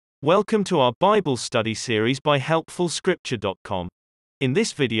Welcome to our Bible study series by helpfulscripture.com. In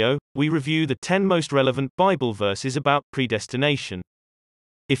this video, we review the 10 most relevant Bible verses about predestination.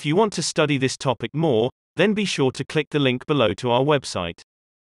 If you want to study this topic more, then be sure to click the link below to our website.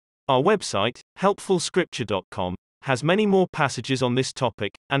 Our website, helpfulscripture.com, has many more passages on this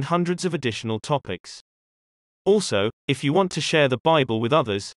topic, and hundreds of additional topics. Also, if you want to share the Bible with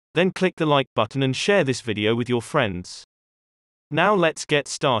others, then click the like button and share this video with your friends. Now let's get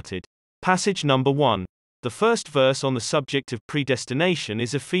started. Passage number 1. The first verse on the subject of predestination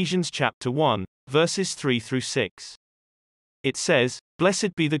is Ephesians chapter 1, verses 3 through 6. It says,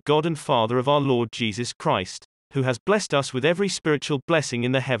 "Blessed be the God and Father of our Lord Jesus Christ, who has blessed us with every spiritual blessing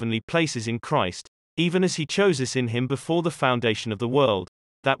in the heavenly places in Christ, even as he chose us in him before the foundation of the world,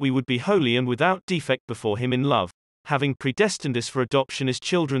 that we would be holy and without defect before him in love, having predestined us for adoption as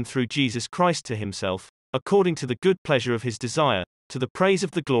children through Jesus Christ to himself, according to the good pleasure of his desire, to the praise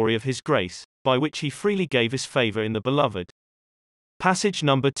of the glory of his grace, by which he freely gave us favor in the beloved." Passage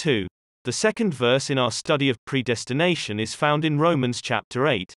number 2. The second verse in our study of predestination is found in Romans chapter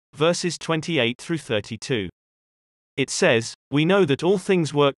 8, verses 28 through 32. It says, "We know that all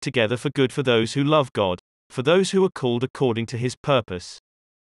things work together for good for those who love God, for those who are called according to his purpose.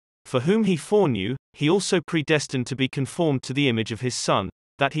 For whom he foreknew, he also predestined to be conformed to the image of his Son,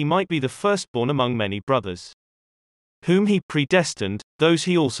 that he might be the firstborn among many brothers. Whom he predestined, those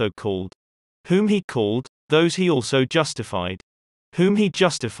he also called. Whom he called, those he also justified. Whom he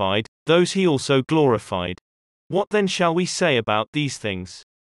justified, those he also glorified. What then shall we say about these things?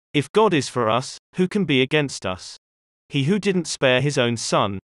 If God is for us, who can be against us? He who didn't spare his own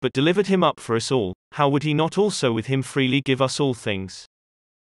Son, but delivered him up for us all, how would he not also with him freely give us all things?"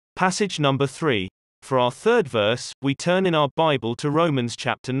 Passage number 3. For our third verse, we turn in our Bible to Romans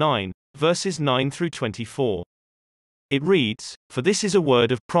chapter 9, verses 9 through 24. It reads, "For this is a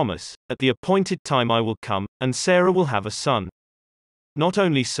word of promise, at the appointed time I will come, and Sarah will have a son. Not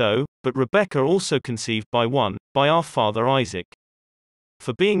only so, but Rebekah also conceived by our father Isaac.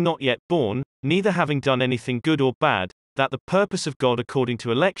 For being not yet born, neither having done anything good or bad, that the purpose of God according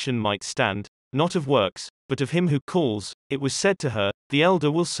to election might stand, not of works, but of him who calls, it was said to her, the elder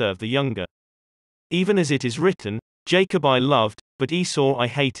will serve the younger. Even as it is written, Jacob I loved, but Esau I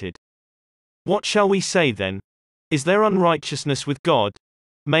hated. What shall we say then? Is there unrighteousness with God?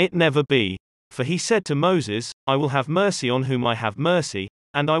 May it never be. For he said to Moses, I will have mercy on whom I have mercy,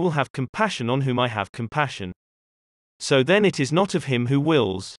 and I will have compassion on whom I have compassion. So then it is not of him who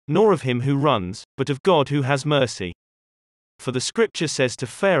wills, nor of him who runs, but of God who has mercy. For the scripture says to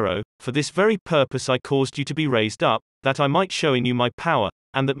Pharaoh, For this very purpose I caused you to be raised up, that I might show in you my power,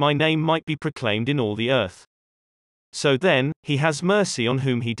 and that my name might be proclaimed in all the earth. So then, he has mercy on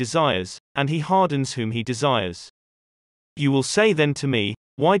whom he desires, and he hardens whom he desires. You will say then to me,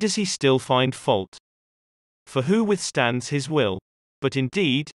 why does he still find fault? For who withstands his will? But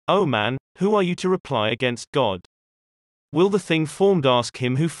indeed, O man, who are you to reply against God? Will the thing formed ask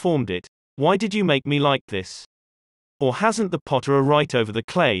him who formed it, why did you make me like this? Or hasn't the potter a right over the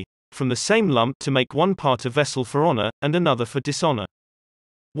clay, from the same lump to make one part a vessel for honor, and another for dishonor?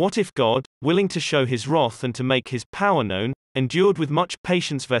 What if God, willing to show his wrath and to make his power known, endured with much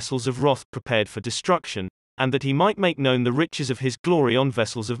patience vessels of wrath prepared for destruction, and that he might make known the riches of his glory on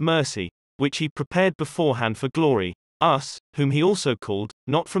vessels of mercy, which he prepared beforehand for glory, us, whom he also called,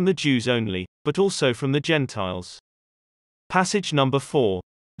 not from the Jews only, but also from the Gentiles." Passage number 4.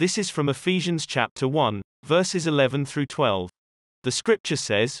 This is from Ephesians chapter 1, verses 11 through 12. The scripture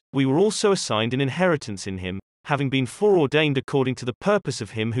says, "We were also assigned an inheritance in him, having been foreordained according to the purpose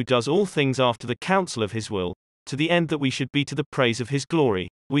of him who does all things after the counsel of his will, to the end that we should be to the praise of his glory,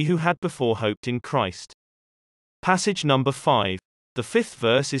 we who had before hoped in Christ." Passage number 5. The fifth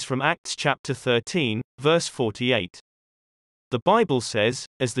verse is from Acts chapter 13, verse 48. The Bible says,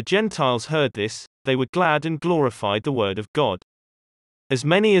 "As the Gentiles heard this, they were glad and glorified the word of God. As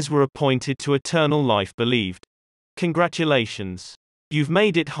many as were appointed to eternal life believed." Congratulations! You've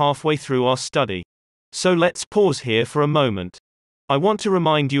made it halfway through our study. So let's pause here for a moment. I want to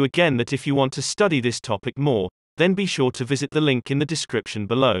remind you again that if you want to study this topic more, then be sure to visit the link in the description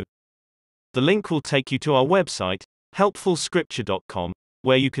below. The link will take you to our website, helpfulscripture.com,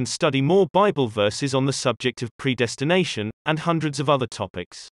 where you can study more Bible verses on the subject of predestination, and hundreds of other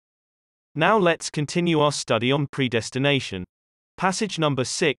topics. Now let's continue our study on predestination. Passage number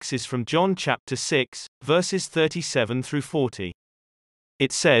 6 is from John chapter 6, verses 37 through 40.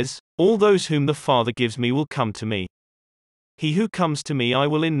 It says, "All those whom the Father gives me will come to me. He who comes to me I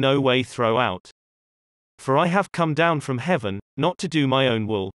will in no way throw out. For I have come down from heaven, not to do my own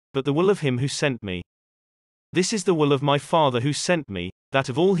will, but the will of him who sent me. This is the will of my Father who sent me, that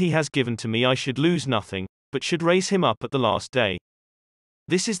of all he has given to me I should lose nothing, but should raise him up at the last day.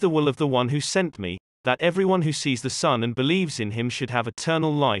 This is the will of the one who sent me, that everyone who sees the Son and believes in him should have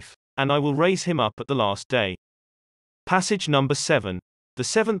eternal life, and I will raise him up at the last day. Passage number 7. The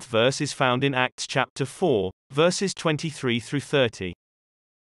 7th verse is found in Acts chapter 4, verses 23 through 30.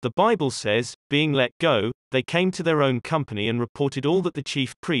 The Bible says, being let go, they came to their own company and reported all that the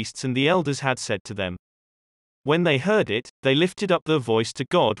chief priests and the elders had said to them. When they heard it, they lifted up their voice to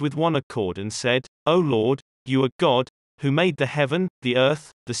God with one accord and said, O Lord, you are God, who made the heaven, the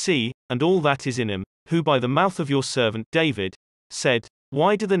earth, the sea, and all that is in them, who by the mouth of your servant David said,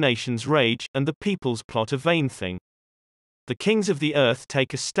 why do the nations rage, and the peoples plot a vain thing? The kings of the earth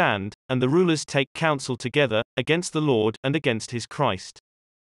take a stand, and the rulers take counsel together, against the Lord and against his Christ.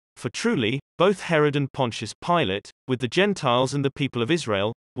 For truly, both Herod and Pontius Pilate, with the Gentiles and the people of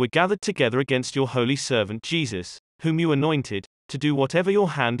Israel, were gathered together against your holy servant Jesus, whom you anointed, to do whatever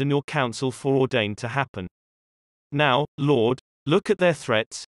your hand and your counsel foreordained to happen. Now, Lord, look at their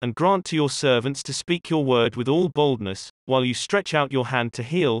threats, and grant to your servants to speak your word with all boldness, while you stretch out your hand to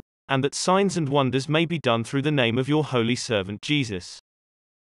heal, and that signs and wonders may be done through the name of your holy servant Jesus.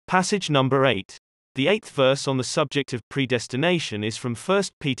 Passage number 8. The 8th verse on the subject of predestination is from 1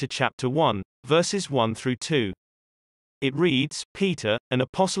 Peter chapter 1, verses 1 through 2. It reads, Peter, an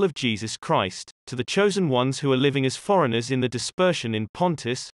apostle of Jesus Christ, to the chosen ones who are living as foreigners in the dispersion in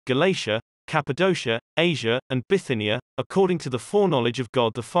Pontus, Galatia, Cappadocia, Asia, and Bithynia, according to the foreknowledge of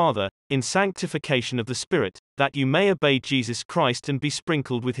God the Father, in sanctification of the Spirit, that you may obey Jesus Christ and be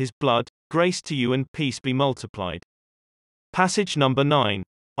sprinkled with his blood, grace to you and peace be multiplied. Passage number 9.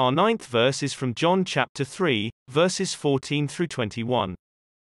 Our 9th verse is from John chapter 3, verses 14 through 21.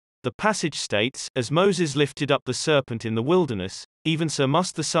 The passage states, as Moses lifted up the serpent in the wilderness, even so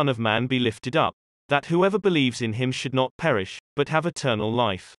must the Son of Man be lifted up, that whoever believes in him should not perish, but have eternal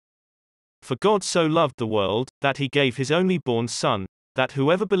life. For God so loved the world, that he gave his only born Son, that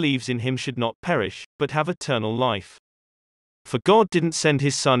whoever believes in him should not perish, but have eternal life. For God didn't send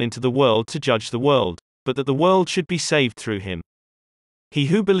his Son into the world to judge the world, but that the world should be saved through him. He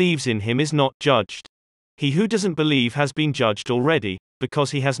who believes in him is not judged. He who doesn't believe has been judged already,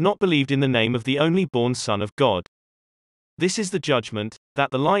 because he has not believed in the name of the only born Son of God. This is the judgment,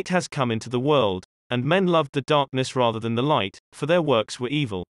 that the light has come into the world, and men loved the darkness rather than the light, for their works were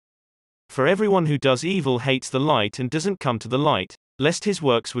evil. For everyone who does evil hates the light and doesn't come to the light, lest his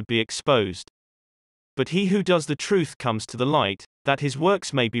works would be exposed. But he who does the truth comes to the light, that his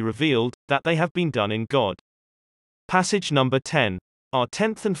works may be revealed, that they have been done in God. Passage number 10. Our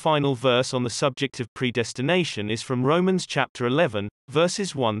 10th and final verse on the subject of predestination is from Romans chapter 11,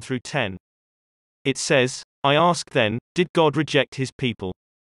 verses 1 through 10. It says, I ask then, did God reject his people?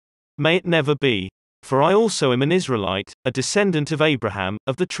 May it never be. For I also am an Israelite, a descendant of Abraham,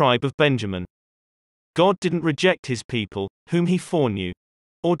 of the tribe of Benjamin. God didn't reject his people, whom he foreknew.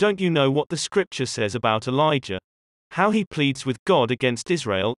 Or don't you know what the scripture says about Elijah? How he pleads with God against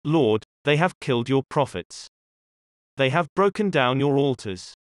Israel, Lord, they have killed your prophets. They have broken down your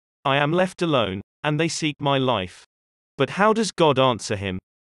altars. I am left alone, and they seek my life. But how does God answer him?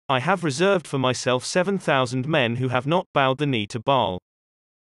 I have reserved for myself 7,000 men who have not bowed the knee to Baal.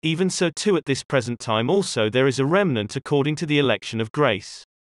 Even so too at this present time also there is a remnant according to the election of grace.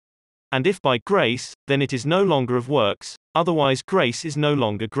 And if by grace, then it is no longer of works, otherwise grace is no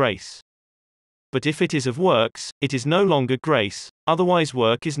longer grace. But if it is of works, it is no longer grace, otherwise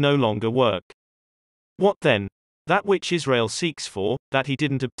work is no longer work. What then? That which Israel seeks for, that he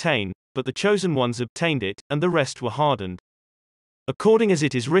didn't obtain, but the chosen ones obtained it, and the rest were hardened. According as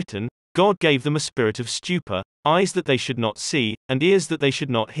it is written, God gave them a spirit of stupor, eyes that they should not see, and ears that they should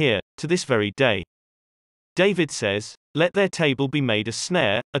not hear, to this very day. David says, let their table be made a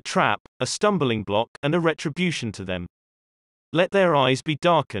snare, a trap, a stumbling block, and a retribution to them. Let their eyes be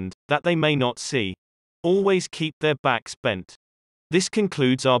darkened, that they may not see. Always keep their backs bent. This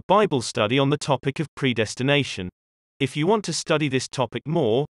concludes our Bible study on the topic of predestination. If you want to study this topic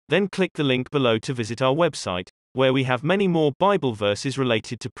more, then click the link below to visit our website, where we have many more Bible verses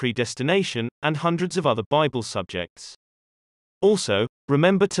related to predestination, and hundreds of other Bible subjects. Also,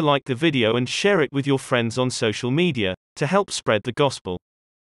 remember to like the video and share it with your friends on social media, to help spread the gospel.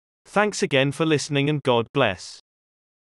 Thanks again for listening and God bless.